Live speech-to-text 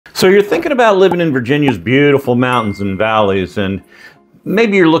So you're thinking about living in Virginia's beautiful mountains and valleys, and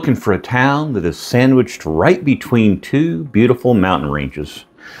maybe you're looking for a town that is sandwiched right between two beautiful mountain ranges.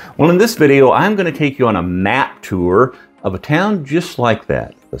 Well, in this video, I'm going to take you on a map tour of a town just like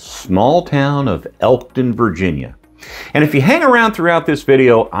that, the small town of Elkton, Virginia. And if you hang around throughout this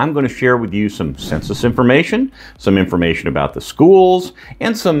video, I'm going to share with you some census information, some information about the schools,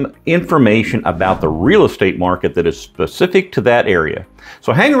 and some information about the real estate market that is specific to that area.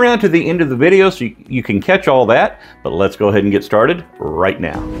 So hang around to the end of the video so you can catch all that, but let's go ahead and get started right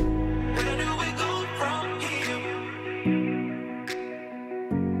now.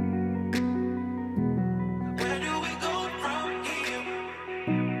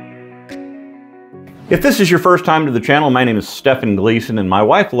 If this is your first time to the channel, my name is Stephen Gleason, and my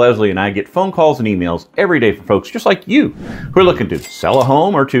wife Leslie and I get phone calls and emails every day from folks just like you who are looking to sell a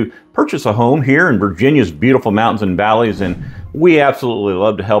home or to purchase a home here in Virginia's beautiful mountains and valleys, and we absolutely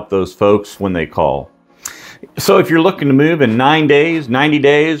love to help those folks when they call. So if you're looking to move in 9 days, 90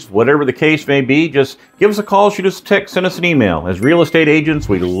 days, whatever the case may be, just give us a call, shoot us a text, send us an email. As real estate agents,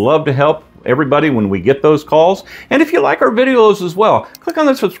 we love to help everybody when we get those calls. And if you like our videos as well, click on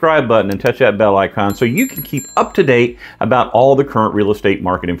the subscribe button and touch that bell icon so you can keep up to date about all the current real estate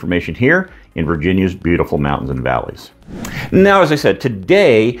market information here in Virginia's beautiful mountains and valleys. Now, as I said,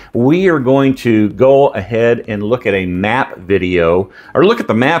 today we are going to go ahead and look at a map video, or look at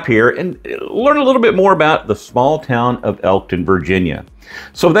the map here and learn a little bit more about the small town of Elkton, Virginia.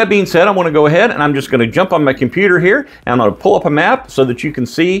 So with that being said, I want to go ahead and I'm just going to jump on my computer here and I'm going to pull up a map so that you can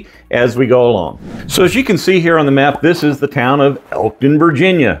see as we go along. So as you can see here on the map, this is the town of Elkton,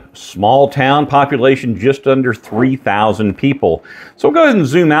 Virginia. Small town, population just under 3,000 people. So we'll go ahead and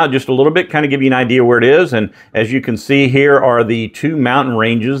zoom out just a little bit, kind of give you an idea where it is. And as you can see, here are the two mountain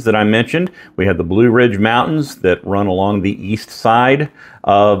ranges that I mentioned. We have the Blue Ridge Mountains that run along the east side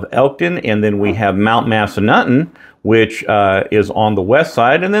of Elkton, and then we have Mount Massanutten, which is on the west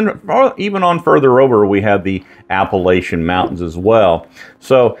side, and then even on further over we have the Appalachian Mountains as well.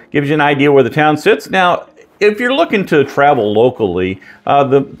 So gives you an idea where the town sits. Now, if you're looking to travel locally,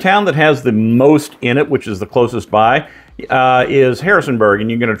 the town that has the most in it, which is the closest by, is Harrisonburg,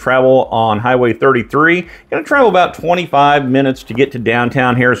 and you're going to travel on Highway 33. You're going to travel about 25 minutes to get to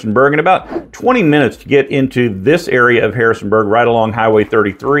downtown Harrisonburg and about 20 minutes to get into this area of Harrisonburg right along Highway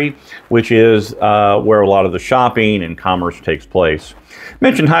 33, which is where a lot of the shopping and commerce takes place.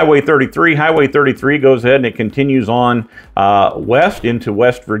 Mentioned Highway 33. Highway 33 goes ahead and it continues on west into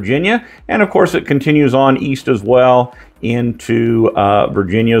West Virginia, and of course it continues on east as well into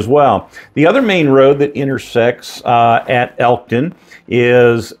Virginia as well. The other main road that intersects at Elkton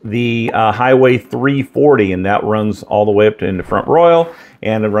is the Highway 340, and that runs all the way up to into Front Royal,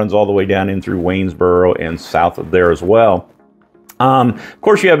 and it runs all the way down in through Waynesboro and south of there as well. Of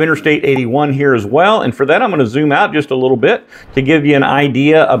course, you have Interstate 81 here as well, and for that I'm going to zoom out just a little bit to give you an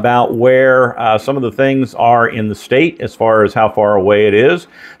idea about where some of the things are in the state as far as how far away it is.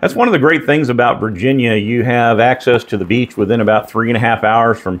 That's one of the great things about Virginia. You have access to the beach within about 3.5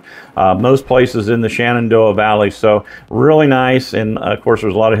 hours from most places in the Shenandoah Valley, so really nice. And of course,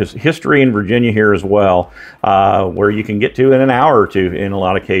 there's a lot of history in Virginia here as well, where you can get to in an hour or two in a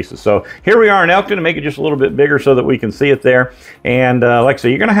lot of cases. So here we are in Elkton, to make it just a little bit bigger so that we can see it there. And like I say,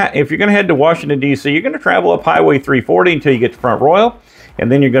 if you're going to head to Washington, D.C., you're going to travel up Highway 340 until you get to Front Royal. And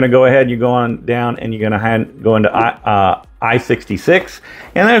then you're going to go ahead, you go on down, and you're going to go into I-66.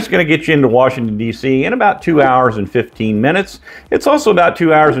 And that's going to get you into Washington, D.C. in about 2 hours and 15 minutes. It's also about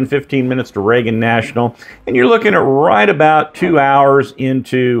 2 hours and 15 minutes to Reagan National. And you're looking at right about 2 hours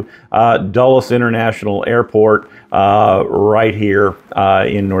into Dulles International Airport right here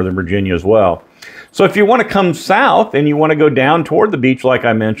in Northern Virginia as well. So if you want to come south and you want to go down toward the beach, like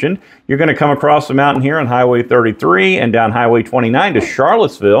I mentioned, you're going to come across the mountain here on Highway 33 and down Highway 29 to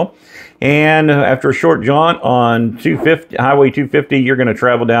Charlottesville. And after a short jaunt on Highway 250, you're going to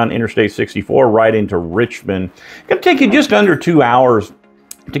travel down Interstate 64 right into Richmond. It's going to take you just under 2 hours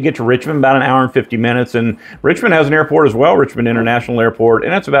to get to Richmond, about an hour and 50 minutes. And Richmond has an airport as well, Richmond International Airport,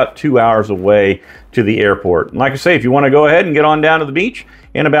 and that's about 2 hours away to the airport. And like I say, if you want to go ahead and get on down to the beach,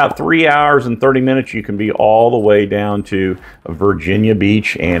 in about 3 hours and 30 minutes, you can be all the way down to Virginia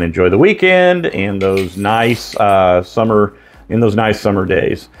Beach and enjoy the weekend and those nice summer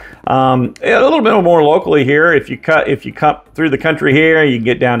days. A little bit more locally here, if you cut through the country here, you can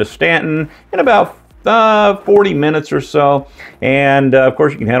get down to Stanton in about 40 minutes or so, and of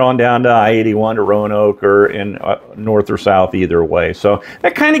course you can head on down to I-81 to Roanoke, or in north or south, either way. So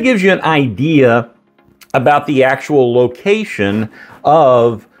that kind of gives you an idea about the actual location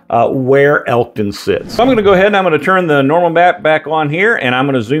of where Elkton sits. So I'm going to go ahead and I'm going to turn the normal map back on here, and I'm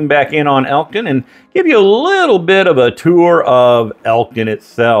going to zoom back in on Elkton and give you a little bit of a tour of Elkton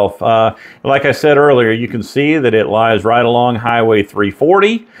itself. Like I said earlier, you can see that it lies right along Highway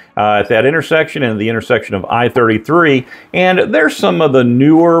 340 at that intersection and the intersection of I-33. And there's some of the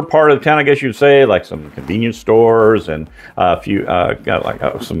newer part of the town, I guess you'd say, like some convenience stores and a few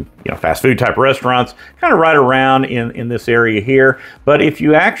some fast food type restaurants, kind of right around in this area here. But if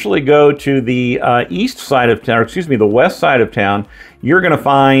you actually go to the east side of town, or excuse me, the west side of town, you're going to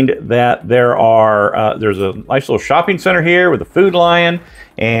find that there's a nice little shopping center here with a Food Lion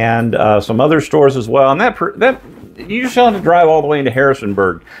and some other stores as well. And that you just don't have to drive all the way into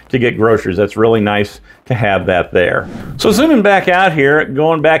Harrisonburg to get groceries. That's really nice to have that there. So zooming back out here,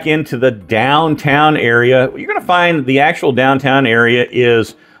 going back into the downtown area, you're going to find the actual downtown area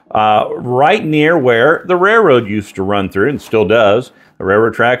is right near where the railroad used to run through, and still does. The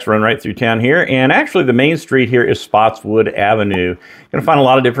railroad tracks run right through town here, and actually the main street here is Spotswood Avenue. You're going to find a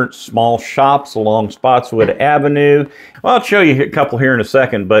lot of different small shops along Spotswood Avenue. Well, I'll show you a couple here in a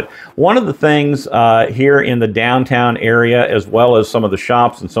second, but one of the things here in the downtown area, as well as some of the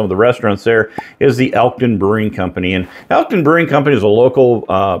shops and some of the restaurants there, is the Elkton Brewing Company. And Elkton Brewing Company is a local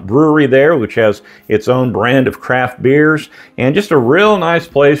brewery there, which has its own brand of craft beers, and just a real nice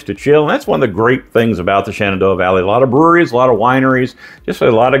place to chill. And that's one of the great things about the Shenandoah Valley. A lot of breweries, a lot of wineries, just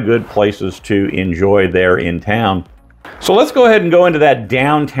a lot of good places to enjoy there in town. So let's go ahead and go into that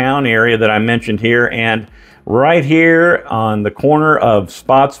downtown area that I mentioned here. And right here on the corner of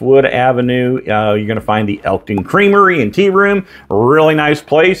Spotswood Avenue, you're going to find the Elkton Creamery and Tea Room. A really nice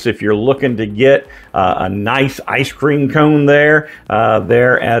place if you're looking to get a nice ice cream cone there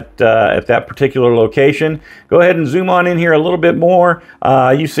at that particular location. Go ahead and zoom on in here a little bit more.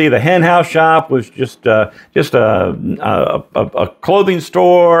 You see the Hen House shop was just a clothing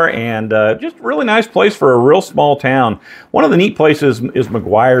store, and just a really nice place for a real small town. One of the neat places is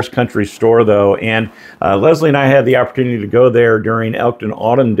McGuire's Country Store, though, and Leslie and I had the opportunity to go there during Elkton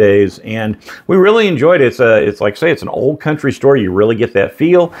Autumn Days, and we really enjoyed it. It's like, say, it's an old country store. You really get that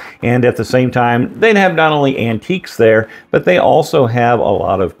feel, and at the same time, they have not only antiques there, but they also have a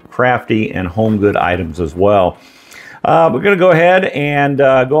lot of crafty and home good items as well. We're going to go ahead and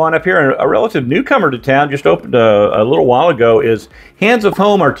go on up here. A relative newcomer to town, just opened a little while ago, is Hands of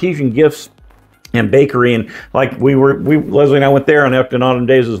Home Artesian Gifts and Bakery. And like Leslie and I went there on Elkton Autumn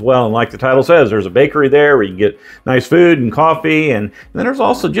Days as well, and like the title says, there's a bakery there where you can get nice food and coffee, and then there's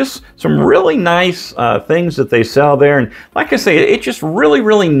also just some really nice things that they sell there. And like I say, it's just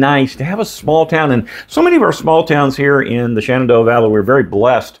really nice to have a small town. And so many of our small towns here in the Shenandoah Valley, we're very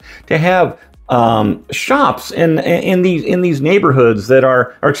blessed to have shops in these neighborhoods that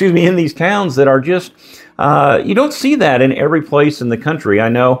are, or excuse me, in these towns that are just you don't see that in every place in the country. I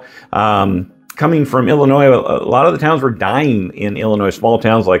know coming from Illinois, a lot of the towns were dying in Illinois, small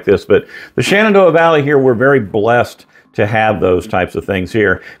towns like this, but the Shenandoah Valley here, we're very blessed to have those types of things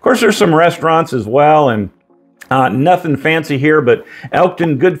here. Of course, there's some restaurants as well, and nothing fancy here, but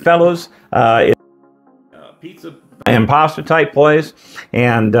Elkton Goodfellows is a pizza and pasta type place,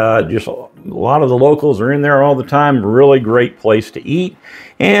 and just a lot of the locals are in there all the time. Really great place to eat.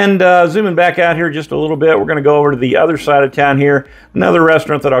 And zooming back out here just a little bit, we're going to go over to the other side of town here. Another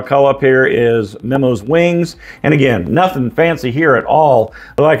restaurant that I'll call up here is Memo's Wings. And again, nothing fancy here at all.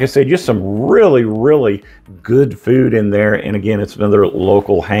 But like I said, just some really good food in there. And again, it's another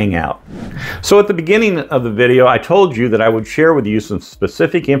local hangout. So at the beginning of the video, I told you that I would share with you some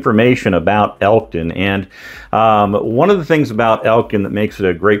specific information about Elkton. And one of the things about Elkton that makes it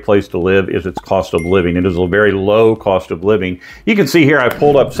a great place to live is its cost of living. It is a very low cost of living. You can see here I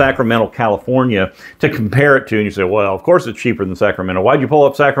pulled up Sacramento, California to compare it to, and you say, well, of course it's cheaper than Sacramento. Why'd you pull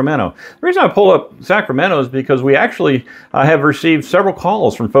up Sacramento? The reason I pull up Sacramento is because we actually have received several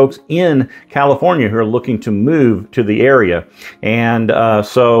calls from folks in California who are looking to move to the area. And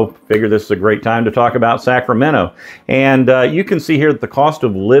so figure this is a great time to talk about Sacramento. And you can see here that the cost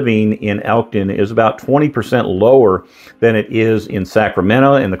of living in Elkton is about 20% lower than it is in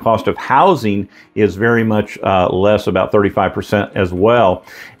Sacramento, and the cost of housing is very much less, about 35% as well.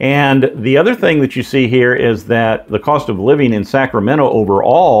 And the other thing that you see here is that the cost of living in Sacramento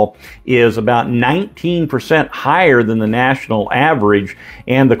overall is about 19% higher than the national average,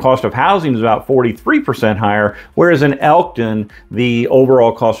 and the cost of housing is about 43% higher, whereas in Elkton, the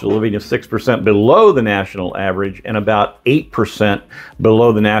overall cost of living is 6% below the national average and about 8%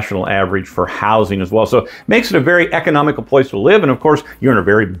 below the national average for housing as well. So it makes it a very economical place to live, and of course, you're in a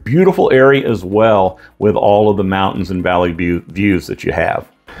very beautiful area as well with all of the mountains and valley views that you have.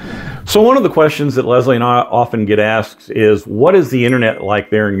 So one of the questions that Leslie and I often get asked is, what is the internet like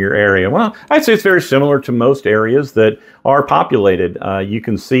there in your area? Well, I'd say it's very similar to most areas that are populated. You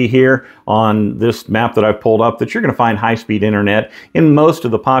can see here on this map that I've pulled up that you're going to find high-speed internet in most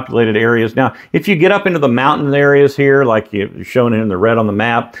of the populated areas. Now, if you get up into the mountain areas here, like you've shown in the red on the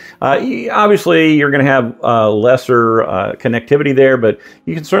map, obviously you're going to have lesser connectivity there, but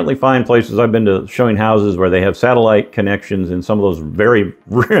you can certainly find places. I've been to showing houses where they have satellite connections in some of those very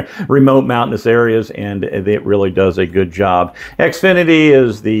remote mountainous areas, and it really does a good job. Xfinity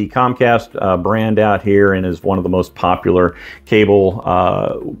is the Comcast brand out here and is one of the most popular cable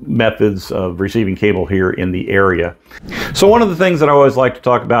methods of receiving cable here in the area. So one of the things that I always like to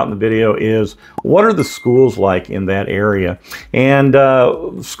talk about in the video is, what are the schools like in that area? And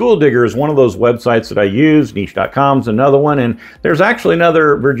School Digger is one of those websites that I use. Niche.com is another one, and there's actually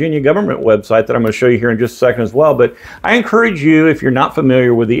another Virginia government website that I'm going to show you here in just a second as well. But I encourage you, if you're not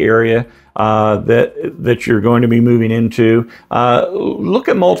familiar with the area that you're going to be moving into, look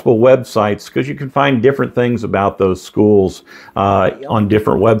at multiple websites, because you can find different things about those schools on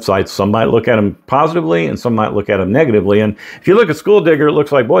different websites. Some might look at them positively and some might look at them negatively. And if you look at School Digger, it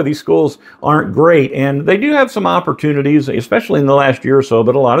looks like, boy, these schools aren't great. And they do have some opportunities, especially in the last year or so,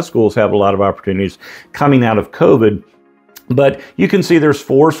 but a lot of schools have a lot of opportunities coming out of COVID. But you can see there's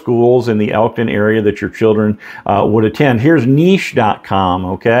 4 schools in the Elkton area that your children would attend. Here's niche.com,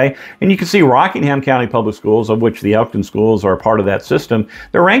 okay? And you can see Rockingham County Public Schools, of which the Elkton schools are part of that system.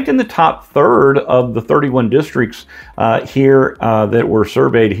 They're ranked in the top third of the 31 districts here that were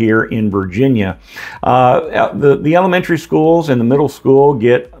surveyed here in Virginia. The elementary schools and the middle school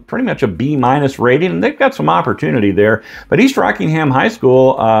get pretty much a B- rating, and they've got some opportunity there. But East Rockingham High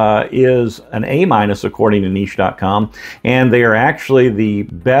School is an A- according to niche.com, and they are actually the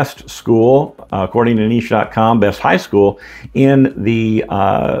best school, according to niche.com, best high school in the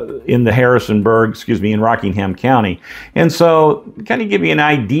Harrisonburg, in Rockingham County. And so, kind of give you an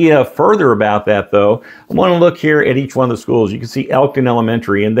idea further about that, though, I want to look here at each one of the schools. You can see Elkton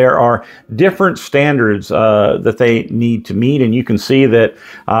Elementary, and there are different standards that they need to meet, and you can see that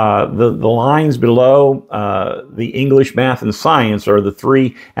the lines below the English, math, and science are the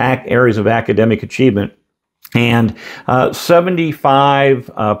 3 areas of academic achievement. And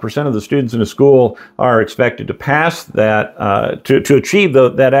 75% of the students in the school are expected to pass that, to achieve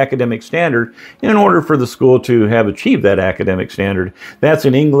that academic standard in order for the school to have achieved that academic standard. That's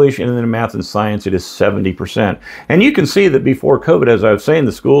in English, and then in math and science it is 70%. And you can see that before COVID, as I was saying,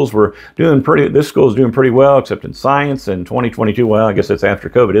 the schools were doing this school is doing pretty well, except in science. In 2022, well, I guess that's after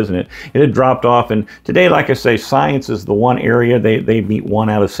COVID, isn't it? It had dropped off, and today, like I say, science is the one area they meet 1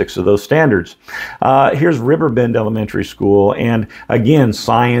 out of 6 of those standards. Here's Riverbend Elementary School, and again,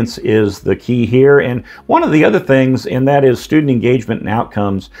 science is the key here. And one of the other things, and that is student engagement and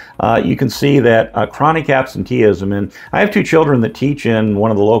outcomes. You can see that chronic absenteeism, and I have 2 children that teach in one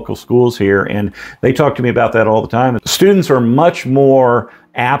of the local schools here, and they talk to me about that all the time. Students are much more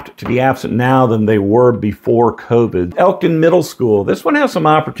apt to be absent now than they were before COVID. Elkton Middle School, this one has some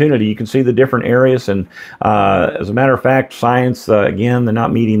opportunity. You can see the different areas, and as a matter of fact, science, again, they're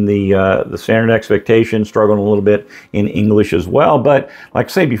not meeting the standard expectation, struggling a little bit in English as well. But like I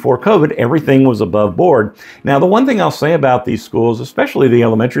say, before COVID, everything was above board. Now, the one thing I'll say about these schools, especially the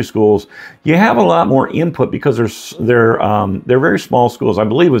elementary schools, you have a lot more input because they're very small schools. I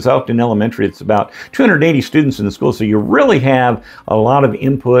believe with Elkton Elementary, it's about 280 students in the school, so you really have a lot of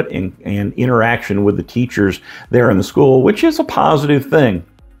input and interaction with the teachers there in the school, which is a positive thing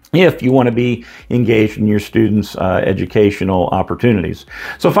if you want to be engaged in your students' educational opportunities.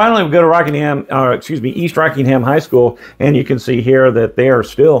 So finally, we go to East Rockingham High School, and you can see here that they are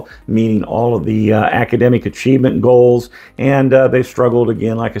still meeting all of the academic achievement goals, and they struggled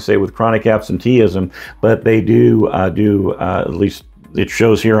again, like I say, with chronic absenteeism, but they do at least it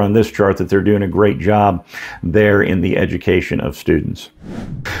shows here on this chart that they're doing a great job there in the education of students.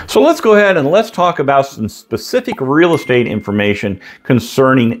 So let's go ahead and let's talk about some specific real estate information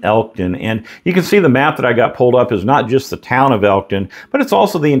concerning Elkton. And you can see the map that I got pulled up is not just the town of Elkton, but it's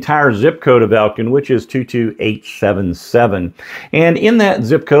also the entire zip code of Elkton, which is 22877. And in that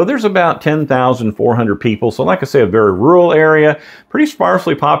zip code, there's about 10,400 people. So like I say, a very rural area, pretty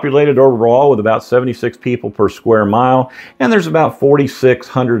sparsely populated overall with about 76 people per square mile. And there's about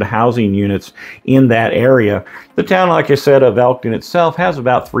 4,600 housing units in that area. The town, like I said, of Elkton itself has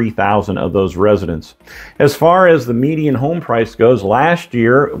about 3,000 of those residents. As far as the median home price goes,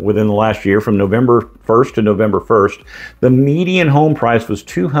 within the last year, from November 1st to November 1st, the median home price was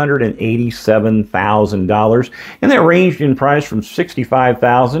 $287,000, and that ranged in price from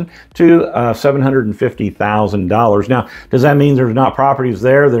 $65,000 to $750,000. Now, does that mean there's not properties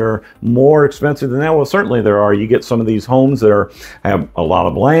there that are more expensive than that? Well, certainly there are. You get some of these homes that have a lot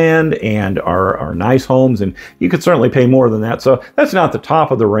of land and are nice homes, and you could certainly pay more than that. So that's not the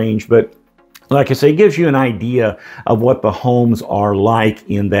top of the range, but like I say, it gives you an idea of what the homes are like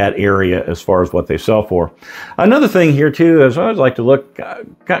in that area as far as what they sell for. Another thing here too is I always like to look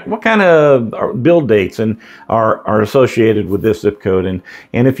what kind of build dates are associated with this zip code. And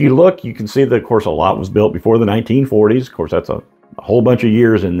if you look, you can see that, of course, a lot was built before the 1940s. Of course, that's a whole bunch of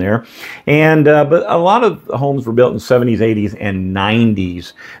years in there. And but a lot of homes were built in 70s, 80s, and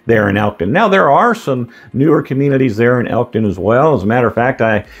 90s there in Elkton. Now, there are some newer communities there in Elkton as well. As a matter of fact,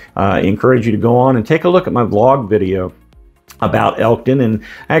 I encourage you to go on and take a look at my vlog video about Elkton and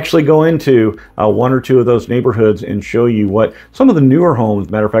actually go into one or two of those neighborhoods and show you what some of the newer homes.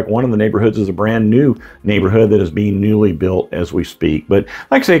 Matter of fact, one of the neighborhoods is a brand new neighborhood that is being newly built as we speak. But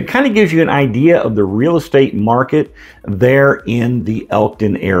like I say, it kind of gives you an idea of the real estate market there in the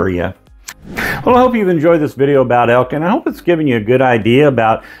Elkton area. Well, I hope you've enjoyed this video about Elkton. I hope it's given you a good idea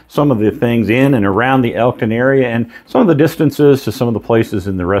about some of the things in and around the Elkton area and some of the distances to some of the places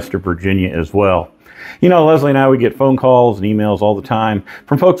in the rest of Virginia as well. You know, Leslie and I, we get phone calls and emails all the time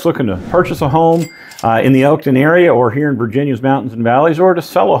from folks looking to purchase a home in the Elkton area or here in Virginia's mountains and valleys, or to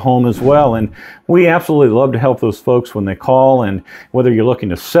sell a home as well. And we absolutely love to help those folks when they call. And whether you're looking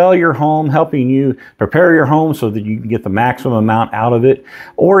to sell your home, helping you prepare your home so that you can get the maximum amount out of it,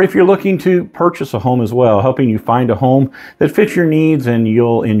 or if you're looking to purchase a home as well, helping you find a home that fits your needs and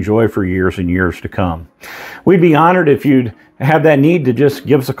you'll enjoy for years and years to come. We'd be honored if you'd have that need to just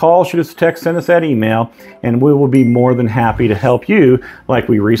give us a call, shoot us a text, send us that email, and we will be more than happy to help you, like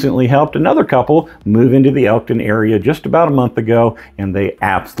we recently helped another couple move into the Elkton area just about a month ago, and they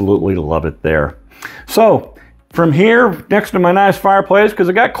absolutely love it there. So from here, next to my nice fireplace, because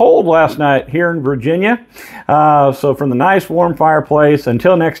it got cold last night here in Virginia, so from the nice warm fireplace,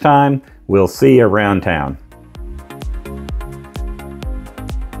 until next time, we'll see you around town.